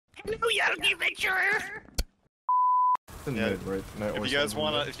No, you make sure. Yeah. If you guys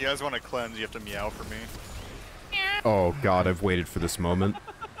wanna cleanse, you have to meow for me. Oh god, I've waited for this moment.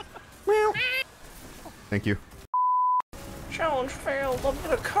 Meow. Thank you. Challenge failed, I'm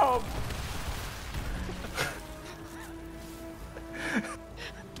gonna come.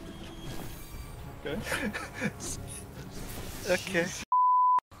 Okay. Okay.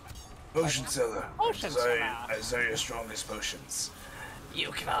 Potion seller. I sell your strongest potions.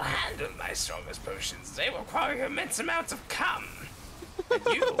 You cannot handle my strongest potions. They require immense amounts of cum. And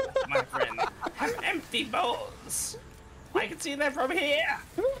you, my friend, have empty bowls. I can see that from here.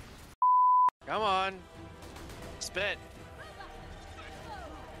 Come on. Spit.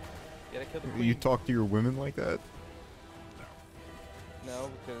 You gotta kill the queen. You talk to your women like that? No,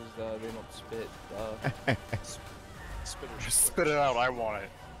 because they don't spit. Spit it out, I want it.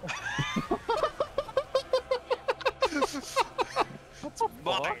 That's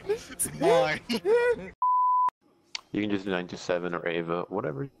mine. It's mine. You can just do 97 or Ava,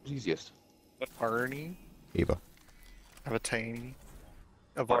 whatever is easiest. Arnie. Ava. Of a tiny.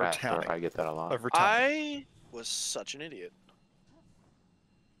 Of Or our Asper, town. I get that a lot. Of our town. I was such an idiot.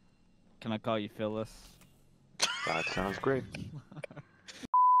 Can I call you Phyllis? That sounds great.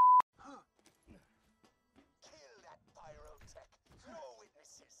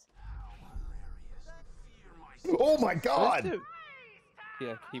 Oh my god!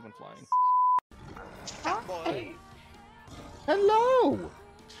 Yeah, he went flying. Hi. Hello!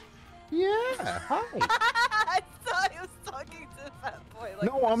 Yeah, hi. I thought he was talking to the fat boy. Like,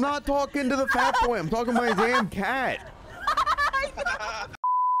 No, I'm not talking to the fat boy. I'm talking to my damn cat.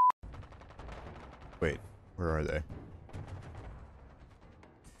 Wait, where are they?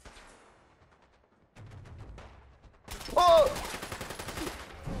 Oh!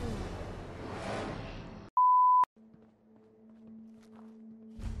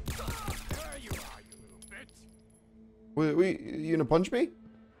 Wait, you gonna punch me?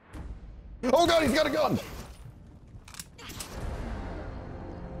 Oh god, he's got a gun!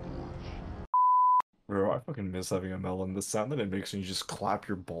 Bro, I fucking miss having a melon. The sound that it makes when you just clap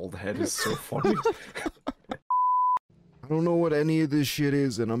your bald head is so funny. I don't know what any of this shit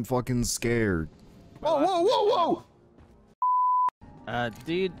is, and I'm fucking scared. Whoa, whoa, whoa, whoa!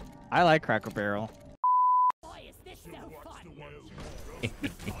 Dude, I like Cracker Barrel.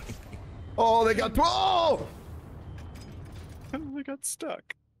 Oh, they got oh! They got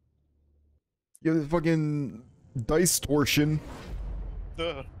stuck. Yeah, the fucking dice torsion.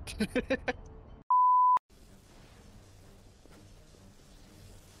 Duh.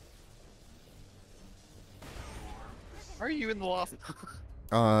 Are you in the loft?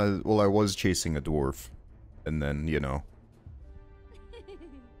 Well, I was chasing a dwarf, and then, you know.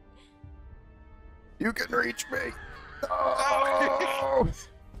 You can reach me! Oh!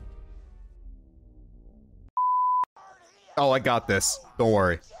 Oh, I got this. Don't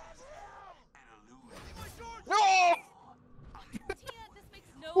worry. No!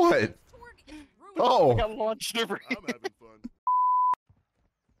 What? Oh! I got launched over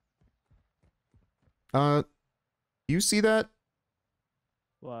here. You see that?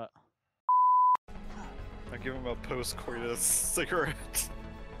 What? I give him a post-coitus cigarette.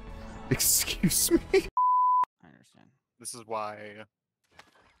 Excuse me? I understand. This is why.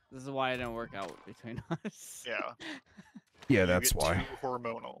 This is why it didn't work out between us. Yeah. Yeah, You that's get why. too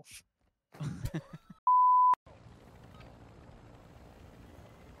hormonal.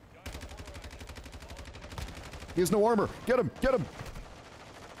 He has no armor. Get him! Get him!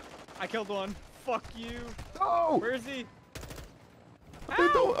 I killed one. Fuck you. No! Where is he? I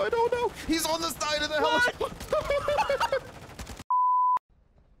don't know. He's on the side of the helicopter.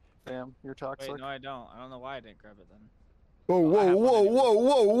 Damn, you're toxic. Wait, no, I don't. I don't know why I didn't grab it then. Whoa, whoa, whoa, whoa,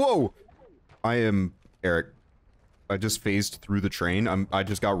 whoa, whoa! I am Eric. I just phased through the train. I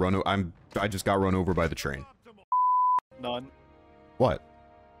just got run over by the train. None. What?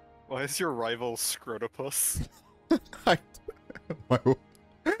 Why is your rival Scrotopus? You're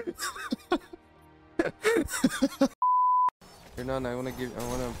none. I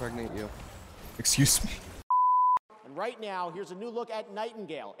wanna impregnate you. Excuse me. And right now, here's a new look at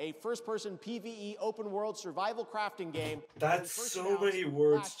Nightingale, a first-person PvE open-world survival crafting game. That's so many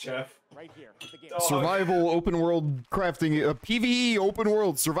words, Jeff. Right here. at the game. Survival open world crafting, a PvE open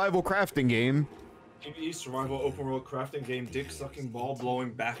world survival crafting game. PvE survival open world crafting game, dick sucking, ball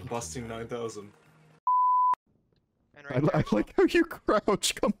blowing, back busting 9000. I like how you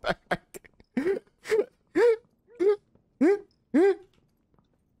crouch. Come back. I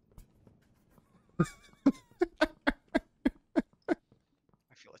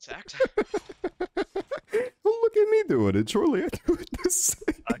feel attacked. Well, look at me doing it. Surely I do it the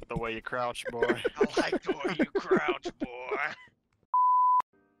same. Back the way you crouch, boy. I like the way you crouch, boy.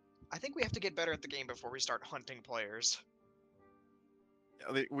 I think we have to get better at the game before we start hunting players.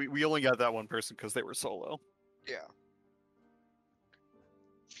 Yeah, we only got that one person because they were solo. Yeah.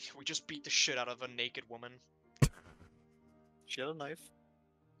 We just beat the shit out of a naked woman. She had a knife.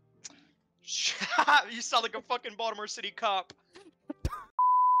 You sound like a fucking Baltimore City cop.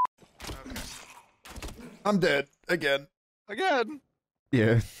 Okay. I'm dead again. Again.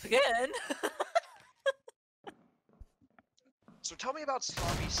 Yeah. Again? So tell me about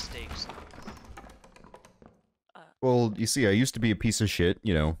sloppy steaks. Well, you see, I used to be a piece of shit,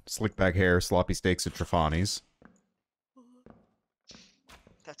 you know, slick back hair, sloppy steaks at Trefani's.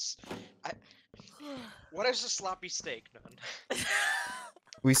 That's... What is a sloppy steak, None?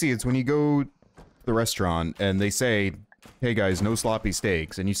 We see, it's when you go to the restaurant and they say, hey guys, no sloppy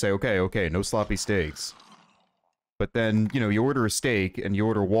steaks, and you say, okay, no sloppy steaks. But then, you know, you order a steak and you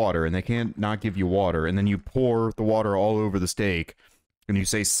order water and they can't not give you water, and then you pour the water all over the steak and you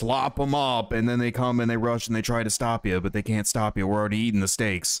say, slop them up, and then they come and they rush and they try to stop you, but they can't stop you, we're already eating the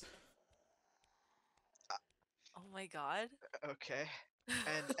steaks. Oh my god. Okay.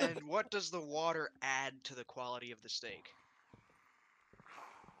 And what does the water add to the quality of the steak?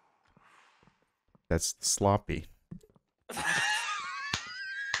 That's sloppy.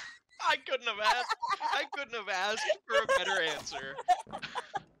 I couldn't have asked for a better answer.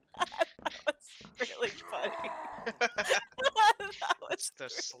 That was really funny. that was It's the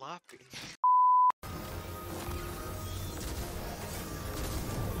sloppy.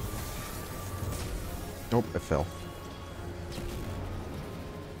 Nope, I fell.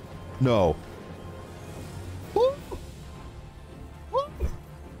 No.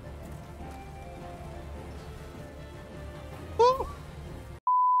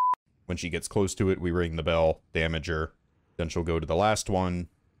 When she gets close to it, we ring the bell, damage her. Then she'll go to the last one.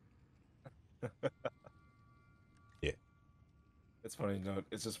 Yeah. It's funny, no,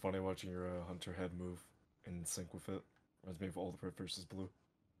 it's just funny watching your hunter head move in sync with it. Reminds me of Old Red versus Blue.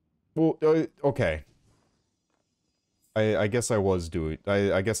 Well, okay. I guess I was doing...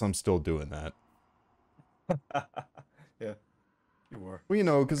 I guess I'm still doing that. Yeah, you were. Well, you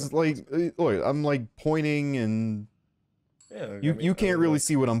know, because, like, look, I'm, like, pointing and... Yeah, You can't really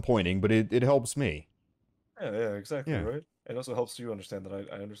see what I'm pointing, but it helps me. Yeah, exactly, Yeah. right? It also helps you understand that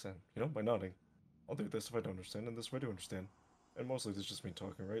I understand, you know, by nodding. I'll do this if I don't understand, and this if I do understand. And mostly it's just me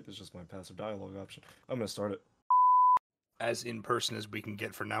talking, right? It's just my passive dialogue option. I'm gonna start it. As in person as we can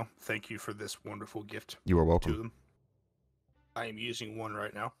get for now. Thank you for this wonderful gift. You are To welcome. them. I am using one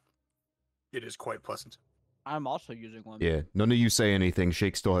right now. It is quite pleasant. I'm also using one. Yeah, none of you say anything.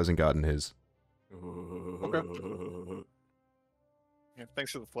 Shake still hasn't gotten his. Okay. Yeah,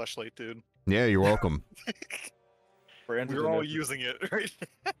 thanks for the fleshlight, dude. Yeah, you're welcome. Branded We're and all everything. using it, right?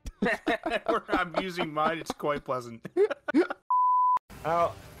 I'm using mine. It's quite pleasant.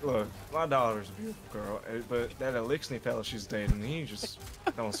 Look, my daughter's a beautiful girl, but that Elixir fella she's dating, he just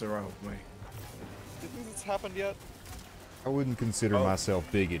don't sit around with me. Do you think this happened yet? I wouldn't consider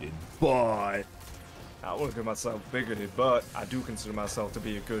myself bigoted, but... I wouldn't consider myself bigoted, but I do consider myself to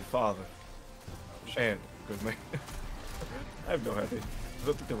be a good father. And a good man. I have no idea. I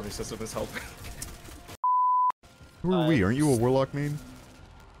don't think the racism is helping. Who are we? Aren't you a warlock main?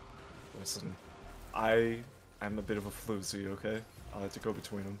 Listen, I'm a bit of a floozy, okay? I like to go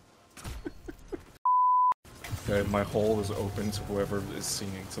between them. Okay, my hole is open to whoever is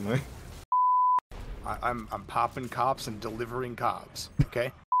singing to me. I'm popping cops and delivering cops.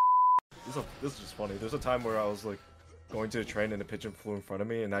 Okay. This is just funny. There's a time where I was like going to a train and a pigeon flew in front of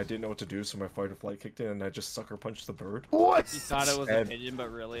me and I didn't know what to do, so my fight or flight kicked in and I just sucker punched the bird. What? You thought it was a And- pigeon, but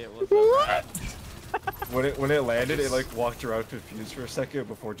really it was a rat. When it landed, it like walked around confused for a second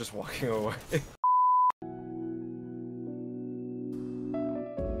before just walking away.